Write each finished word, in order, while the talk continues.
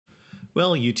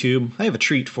Well, YouTube, I have a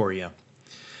treat for you.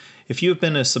 If you've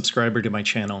been a subscriber to my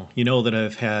channel, you know that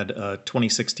I've had a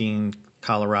 2016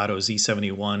 Colorado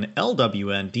Z71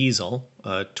 LWN diesel,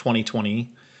 a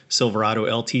 2020 Silverado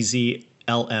LTZ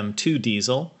LM2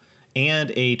 diesel,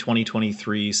 and a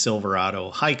 2023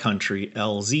 Silverado High Country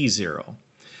LZ0.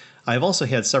 I've also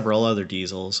had several other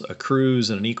diesels, a Cruise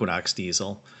and an Equinox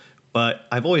diesel, but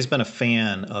I've always been a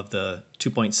fan of the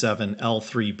 2.7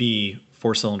 L3B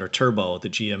four-cylinder turbo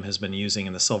that GM has been using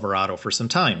in the Silverado for some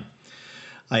time.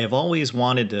 I have always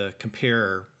wanted to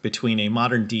compare between a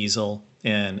modern diesel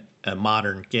and a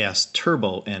modern gas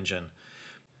turbo engine.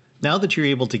 Now that you're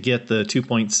able to get the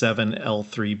 2.7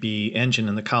 L3B engine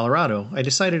in the Colorado, I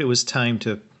decided it was time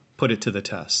to put it to the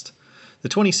test. The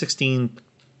 2016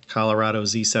 Colorado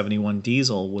Z71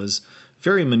 diesel was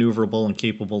very maneuverable and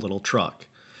capable little truck.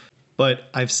 But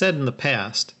I've said in the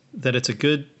past that it's a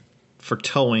good for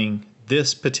towing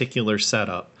this particular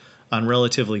setup on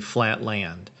relatively flat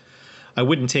land. I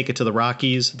wouldn't take it to the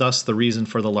Rockies, thus the reason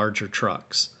for the larger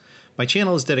trucks. My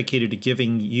channel is dedicated to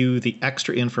giving you the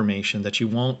extra information that you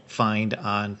won't find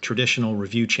on traditional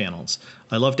review channels.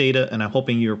 I love data and I'm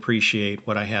hoping you appreciate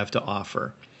what I have to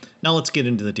offer. Now let's get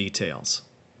into the details.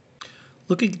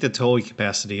 Looking at the towing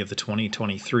capacity of the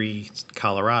 2023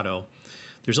 Colorado,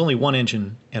 there's only one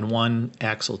engine and one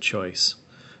axle choice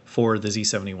for the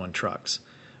Z71 trucks.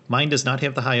 Mine does not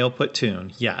have the high output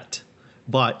tune yet,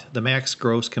 but the max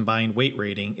gross combined weight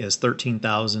rating is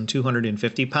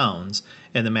 13,250 pounds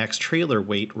and the max trailer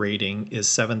weight rating is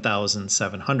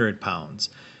 7,700 pounds.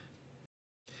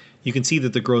 You can see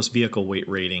that the gross vehicle weight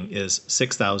rating is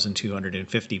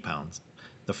 6,250 pounds.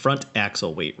 The front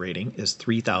axle weight rating is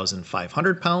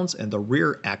 3,500 pounds and the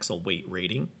rear axle weight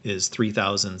rating is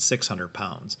 3,600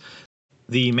 pounds.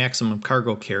 The maximum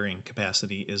cargo carrying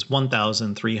capacity is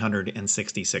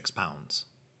 1,366 pounds.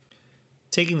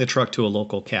 Taking the truck to a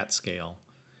local CAT scale,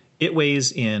 it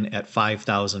weighs in at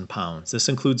 5,000 pounds. This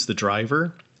includes the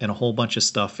driver and a whole bunch of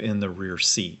stuff in the rear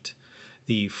seat.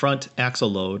 The front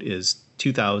axle load is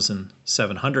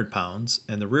 2,700 pounds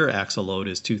and the rear axle load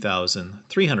is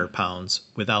 2,300 pounds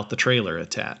without the trailer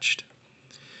attached.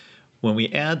 When we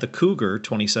add the Cougar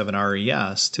 27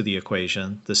 RES to the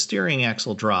equation, the steering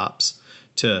axle drops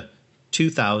to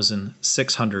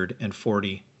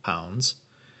 2,640 pounds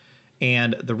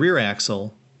and the rear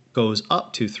axle goes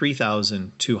up to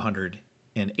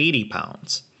 3,280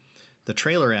 pounds. The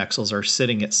trailer axles are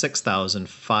sitting at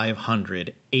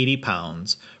 6,580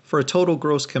 pounds for a total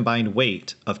gross combined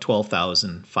weight of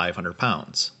 12,500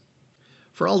 pounds.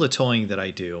 For all the towing that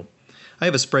I do, I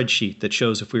have a spreadsheet that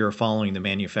shows if we are following the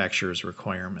manufacturer's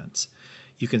requirements.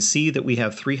 You can see that we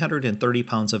have 330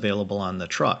 pounds available on the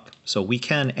truck, so we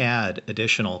can add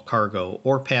additional cargo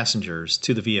or passengers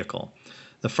to the vehicle.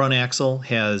 The front axle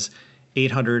has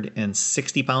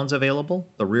 860 pounds available.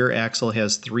 The rear axle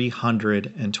has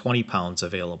 320 pounds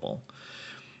available.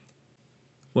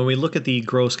 When we look at the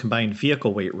gross combined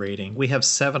vehicle weight rating, we have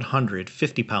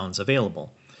 750 pounds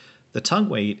available. The tongue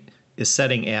weight is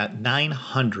setting at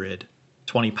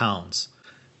 920 pounds.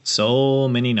 So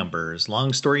many numbers.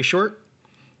 Long story short,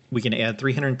 we can add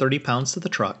 330 pounds to the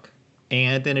truck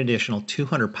and an additional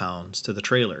 200 pounds to the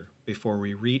trailer before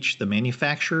we reach the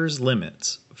manufacturer's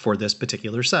limits for this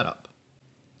particular setup.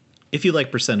 If you like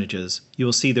percentages, you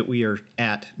will see that we are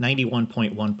at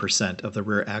 91.1% of the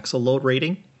rear axle load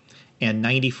rating and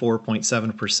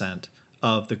 94.7%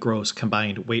 of the gross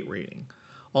combined weight rating.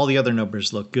 All the other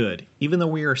numbers look good, even though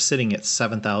we are sitting at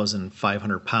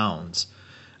 7,500 pounds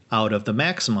out of the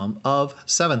maximum of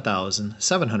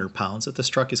 7,700 pounds that this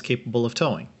truck is capable of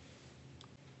towing.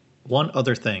 One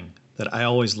other thing that I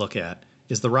always look at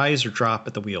is the rise or drop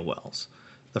at the wheel wells.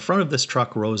 The front of this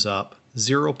truck rose up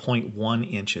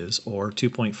 0.1 inches or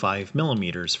 2.5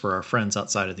 millimeters for our friends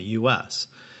outside of the US,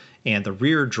 and the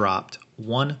rear dropped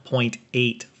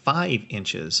 1.85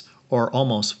 inches or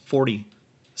almost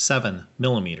 47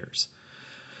 millimeters.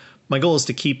 My goal is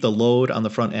to keep the load on the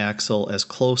front axle as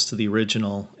close to the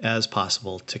original as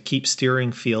possible to keep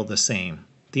steering feel the same.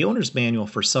 The owner's manual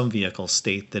for some vehicles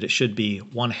state that it should be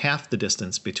 1/2 the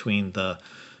distance between the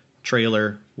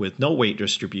trailer with no weight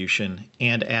distribution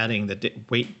and adding the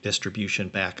weight distribution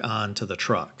back onto the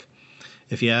truck.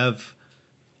 If you have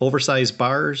oversized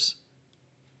bars,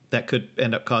 that could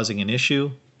end up causing an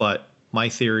issue, but my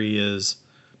theory is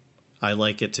I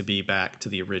like it to be back to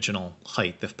the original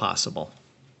height if possible.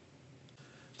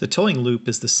 The towing loop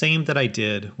is the same that I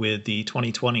did with the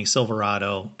 2020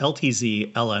 Silverado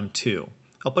LTZ LM2.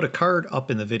 I'll put a card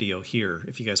up in the video here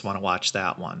if you guys want to watch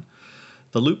that one.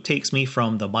 The loop takes me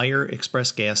from the Meyer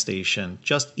Express gas station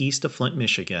just east of Flint,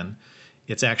 Michigan.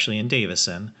 It's actually in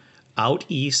Davison, out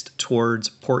east towards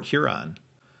Port Huron.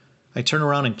 I turn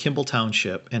around in Kimball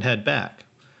Township and head back.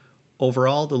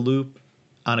 Overall, the loop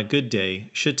on a good day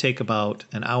should take about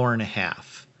an hour and a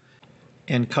half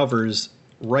and covers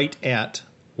right at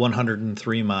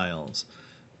 103 miles.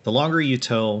 The longer you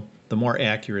tow, the more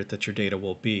accurate that your data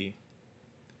will be.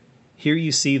 Here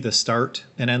you see the start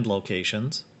and end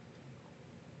locations,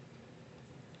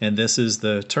 and this is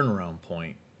the turnaround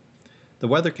point. The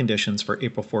weather conditions for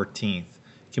April 14th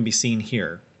can be seen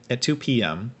here. At 2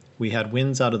 p.m., we had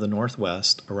winds out of the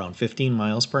northwest around 15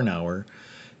 miles per hour,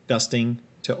 gusting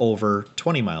to over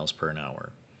 20 miles per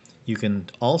hour. You can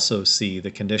also see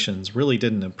the conditions really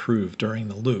didn't improve during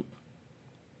the loop.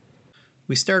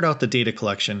 We start out the data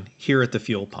collection here at the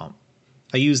fuel pump.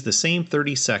 I use the same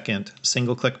 30-second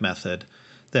single-click method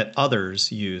that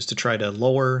others use to try to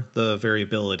lower the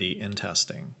variability in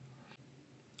testing.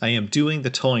 I am doing the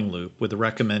towing loop with the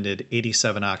recommended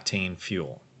 87 octane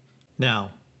fuel.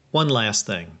 Now, one last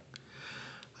thing.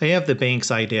 I have the Banks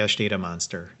iDash Data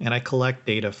Monster, and I collect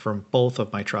data from both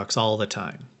of my trucks all the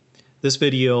time. This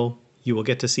video, you will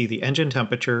get to see the engine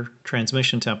temperature,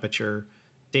 transmission temperature,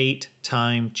 date,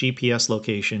 time, GPS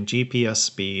location, GPS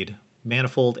speed,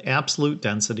 manifold absolute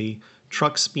density,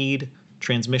 truck speed,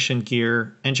 transmission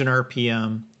gear, engine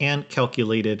RPM, and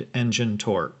calculated engine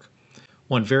torque.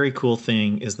 One very cool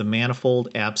thing is the manifold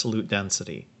absolute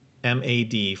density,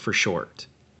 MAD for short.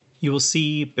 You will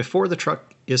see before the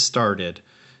truck is started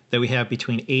that we have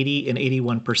between 80 and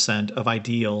 81% of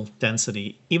ideal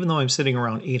density, even though I'm sitting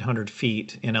around 800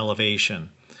 feet in elevation.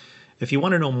 If you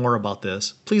want to know more about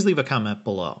this, please leave a comment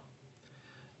below.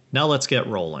 Now let's get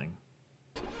rolling.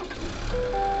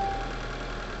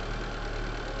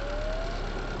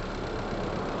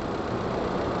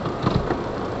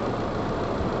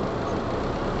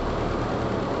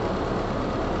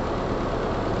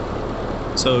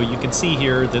 So you can see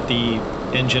here that the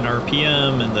engine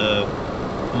RPM and the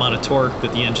amount of torque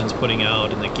that the engine's putting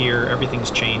out and the gear, everything's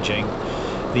changing.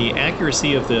 The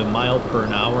accuracy of the mile per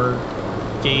hour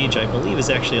gauge, I believe, is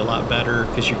actually a lot better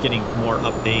because you're getting more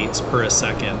updates per a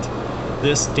second.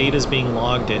 This data is being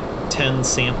logged at 10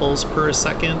 samples per a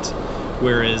second,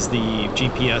 whereas the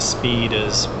GPS speed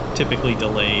is typically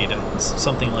delayed.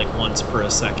 Something like once per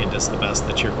a second is the best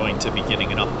that you're going to be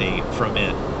getting an update from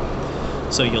it.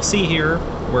 So you'll see here,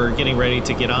 we're getting ready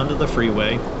to get onto the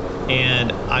freeway,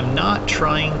 and I'm not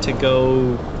trying to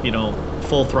go,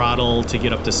 full throttle to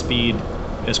get up to speed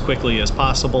as quickly as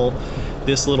possible.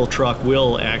 This little truck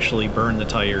will actually burn the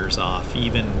tires off,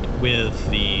 even with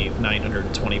the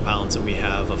 920 pounds that we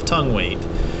have of tongue weight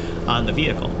on the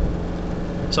vehicle.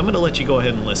 So I'm going to let you go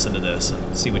ahead and listen to this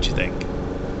and see what you think.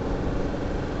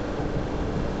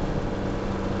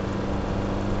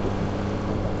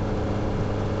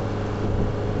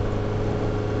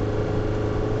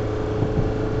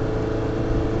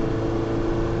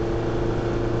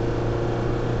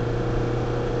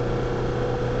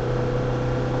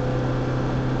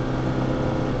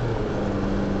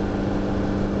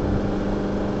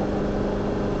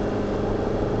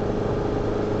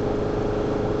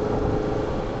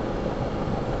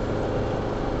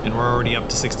 And we're already up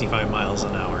to 65 miles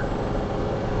an hour.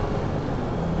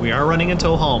 We are running in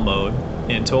tow haul mode,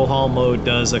 and tow haul mode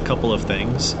does a couple of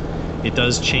things. It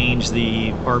does change the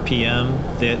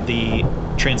RPM that the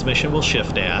transmission will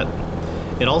shift at.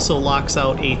 It also locks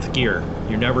out 8th gear.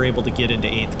 You're never able to get into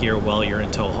 8th gear while you're in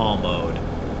tow haul mode.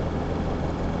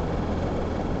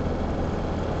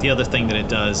 The other thing that it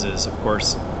does is, of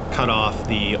course, cut off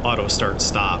the auto start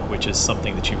stop, which is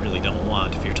something that you really don't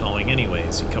want if you're towing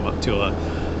anyways. You come up to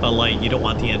a light, you don't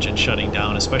want the engine shutting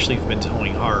down, especially if you've been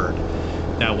towing hard.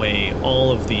 That way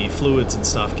all of the fluids and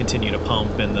stuff continue to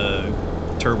pump and the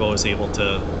turbo is able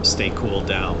to stay cooled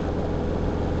down.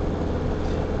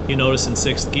 You notice in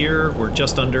 6th gear we're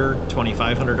just under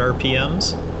 2,500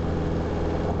 RPMs,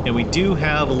 and we do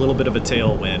have a little bit of a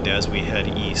tailwind as we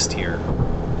head east here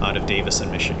out of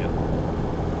Davison, Michigan.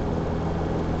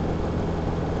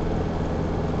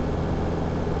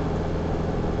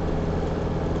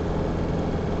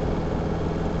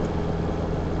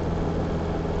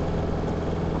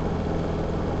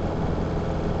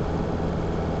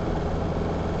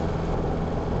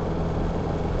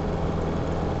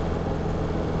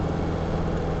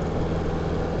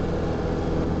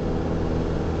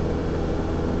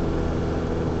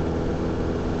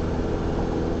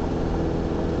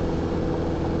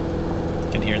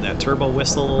 Hearing that turbo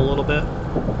whistle a little bit.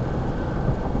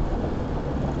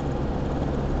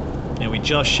 And we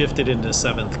just shifted into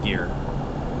 7th gear.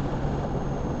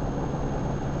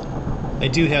 I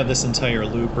do have this entire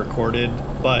loop recorded,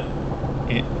 but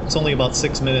It's only about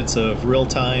 6 minutes of real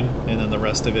time, and then the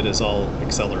rest of it is all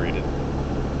accelerated.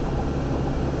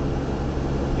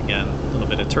 Again, a little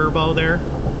bit of turbo there.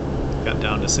 Got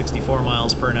down to 64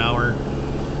 miles per hour.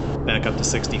 Back up to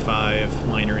 65.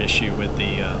 Minor issue with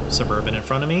the Suburban in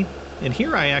front of me. And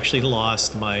here I actually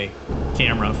lost my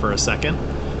camera for a second,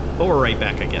 but we're right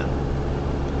back again.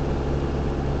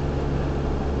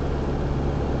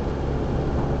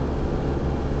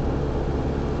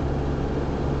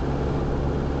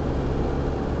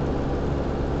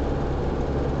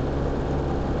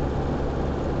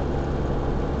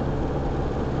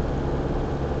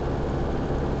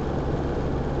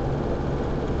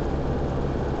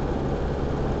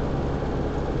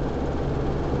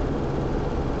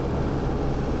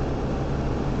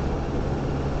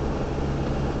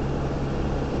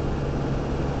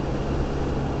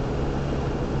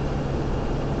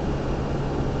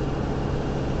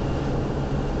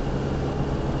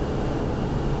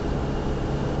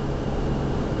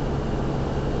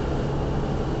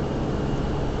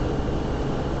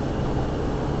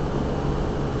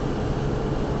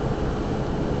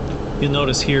 You'll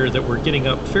notice here that we're getting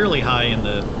up fairly high in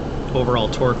the overall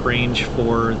torque range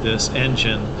for this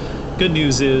engine. Good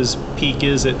news is peak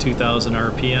is at 2,000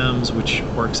 RPMs, which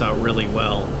works out really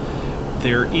well.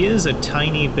 There is a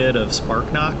tiny bit of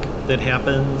spark knock that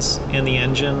happens in the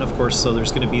engine, of course, so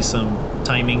there's going to be some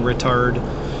timing retard.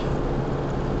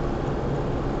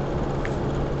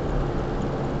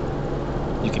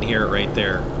 You can hear it right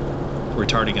there,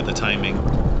 retarding at the timing.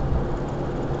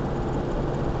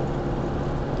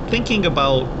 Thinking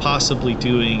about possibly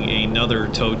doing another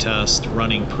tow test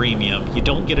running premium. You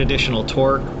don't get additional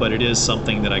torque, but it is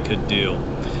something that I could do.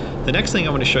 The next thing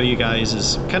I'm going to show you guys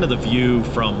is kind of the view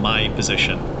from my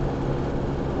position.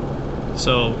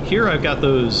 So here I've got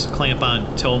those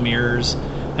clamp-on tow mirrors.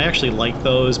 I actually like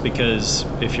those because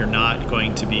if you're not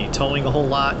going to be towing a whole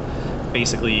lot,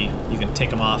 basically you can take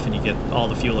them off and you get all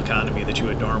the fuel economy that you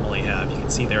would normally have. You can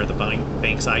see there the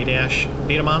Banks iDash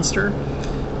Data Monster,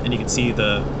 and you can see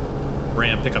the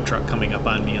Ram pickup truck coming up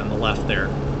on me on the left there.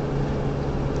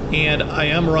 And I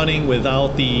am running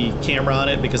without the camera on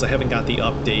it because I haven't got the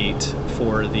update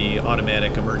for the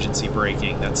automatic emergency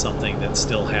braking. That's something that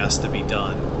still has to be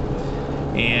done.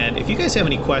 And if you guys have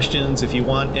any questions, if you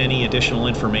want any additional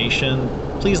information,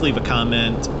 please leave a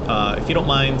comment. If you don't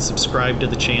mind, subscribe to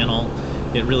the channel.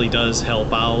 It really does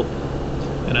help out.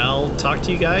 And I'll talk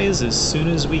to you guys as soon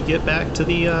as we get back to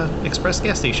the Express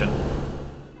gas station.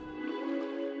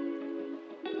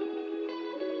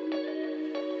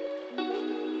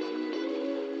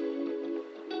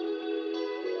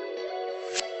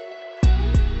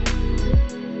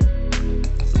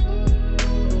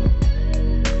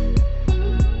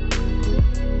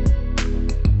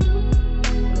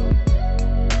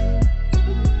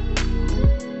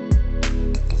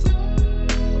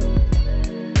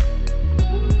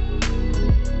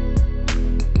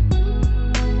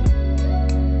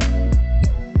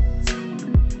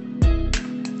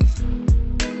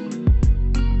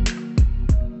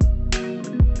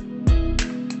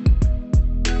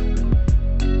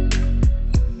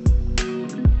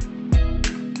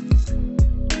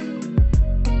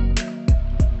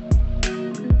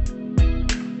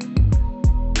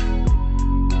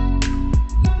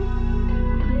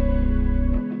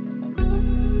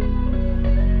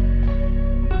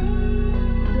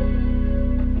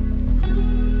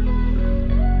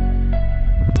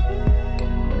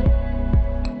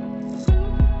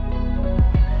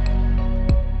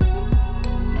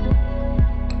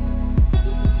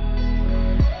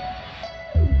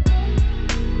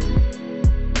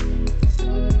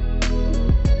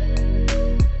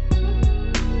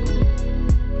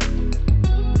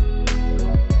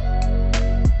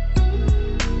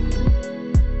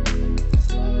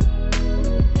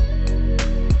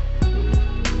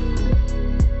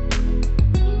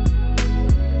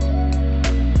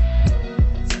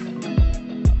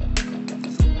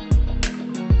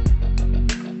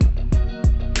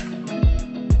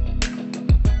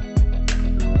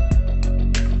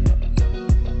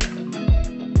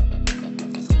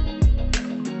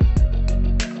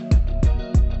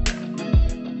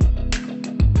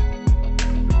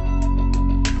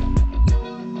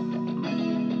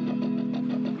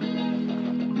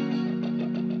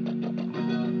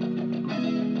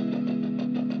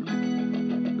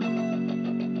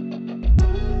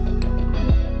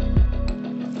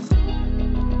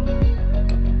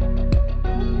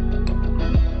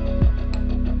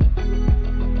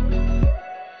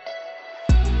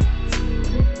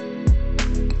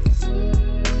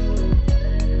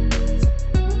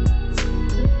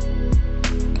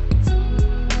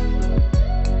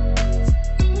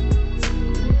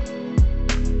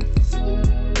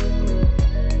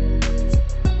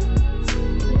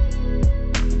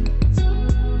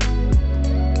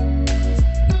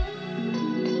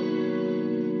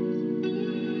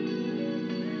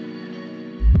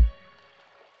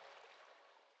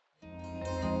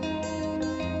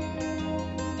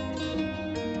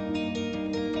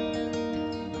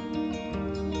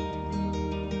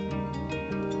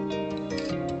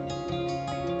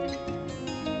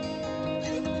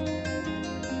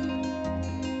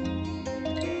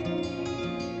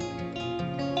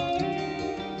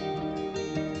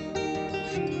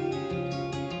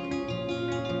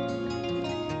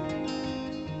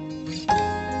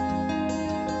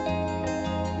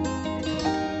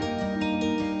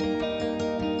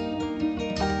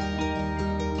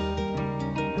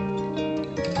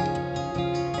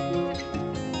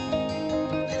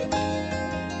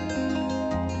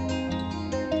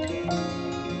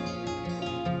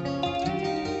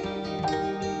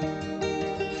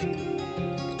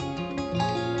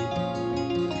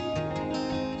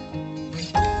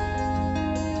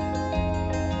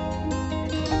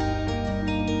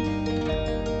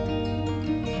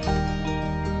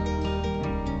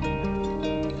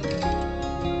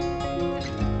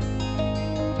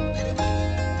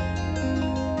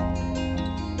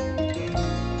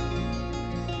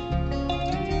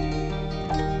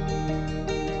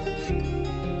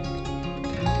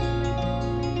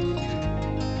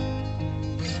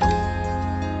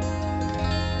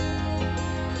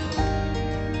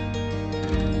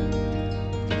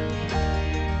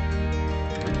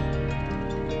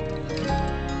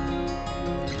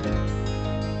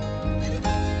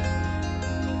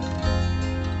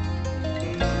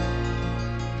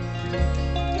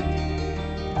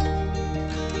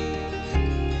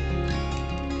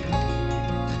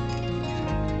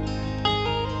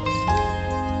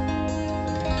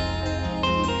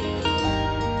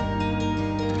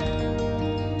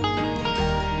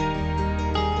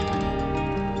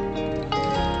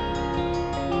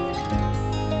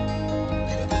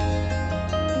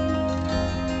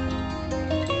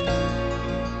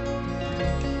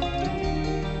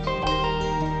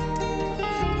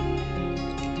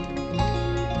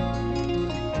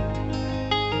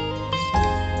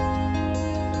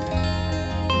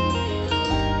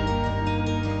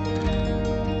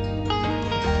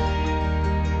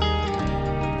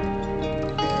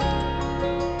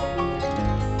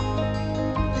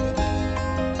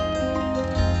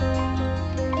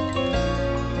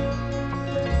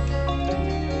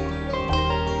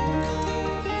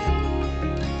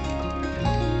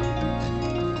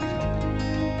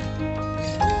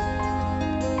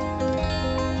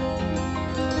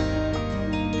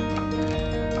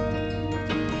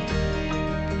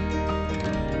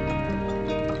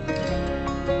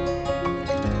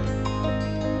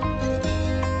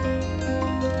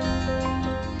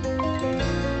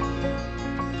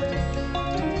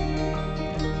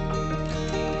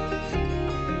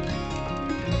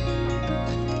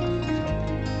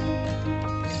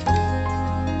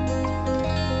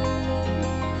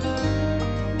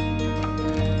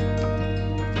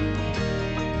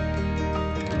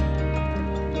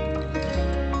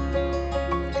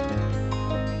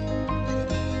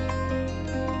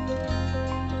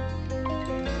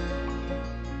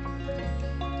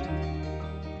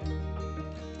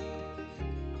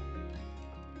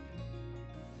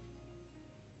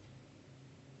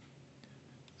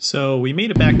 So we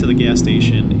made it back to the gas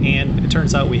station, and it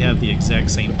turns out we have the exact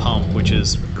same pump, which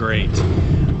is great.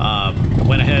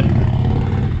 Went ahead,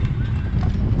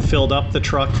 filled up the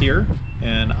truck here,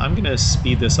 and I'm going to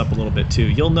speed this up a little bit too.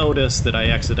 You'll notice that I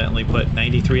accidentally put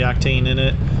 93 octane in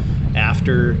it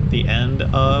after the end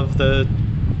of the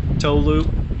tow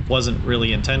loop. Wasn't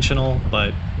really intentional,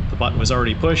 but the button was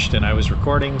already pushed and I was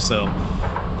recording, so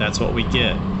that's what we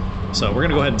get. So we're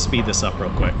going to go ahead and speed this up real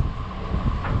quick.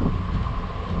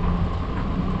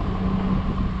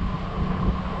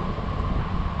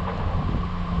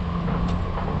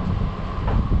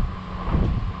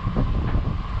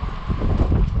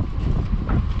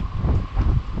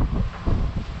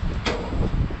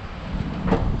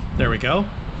 There we go.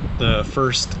 The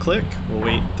first click, we'll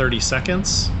wait 30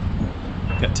 seconds.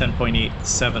 Got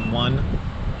 10.871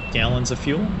 gallons of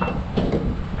fuel.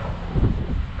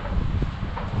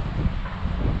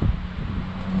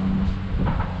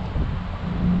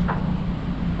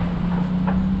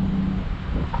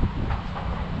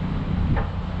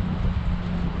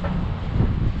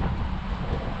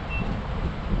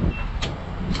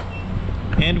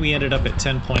 And we ended up at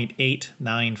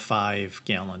 10.895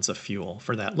 gallons of fuel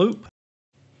for that loop.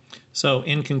 So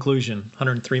in conclusion,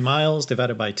 103 miles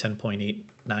divided by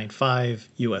 10.895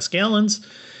 US gallons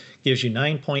gives you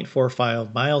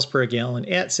 9.45 miles per gallon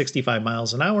at 65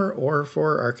 miles an hour, or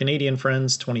for our Canadian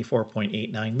friends,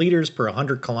 24.89 liters per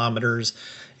 100 kilometers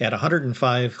at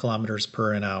 105 kilometers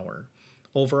per an hour.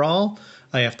 Overall,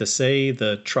 I have to say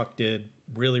the truck did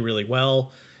really, really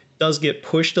well. Does get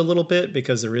pushed a little bit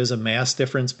because there is a mass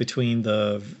difference between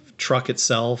the truck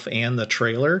itself and the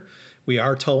trailer. We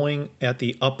are towing at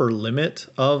the upper limit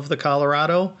of the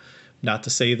Colorado. Not to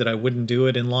say that I wouldn't do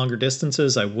it in longer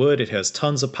distances. I would. It has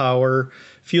tons of power.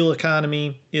 Fuel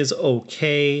economy is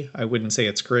okay. I wouldn't say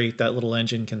it's great. That little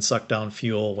engine can suck down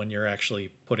fuel when you're actually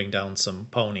putting down some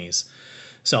ponies.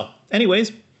 So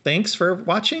anyways, thanks for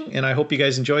watching, and I hope you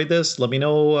guys enjoyed this. Let me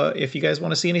know if you guys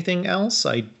want to see anything else.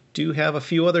 I do have a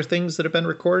few other things that have been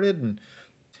recorded, and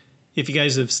if you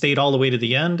guys have stayed all the way to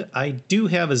the end, I do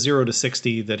have a 0 to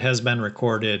 60 that has been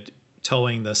recorded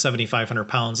towing the 7,500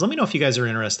 pounds. Let me know if you guys are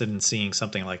interested in seeing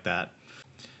something like that.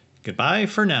 Goodbye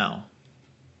for now.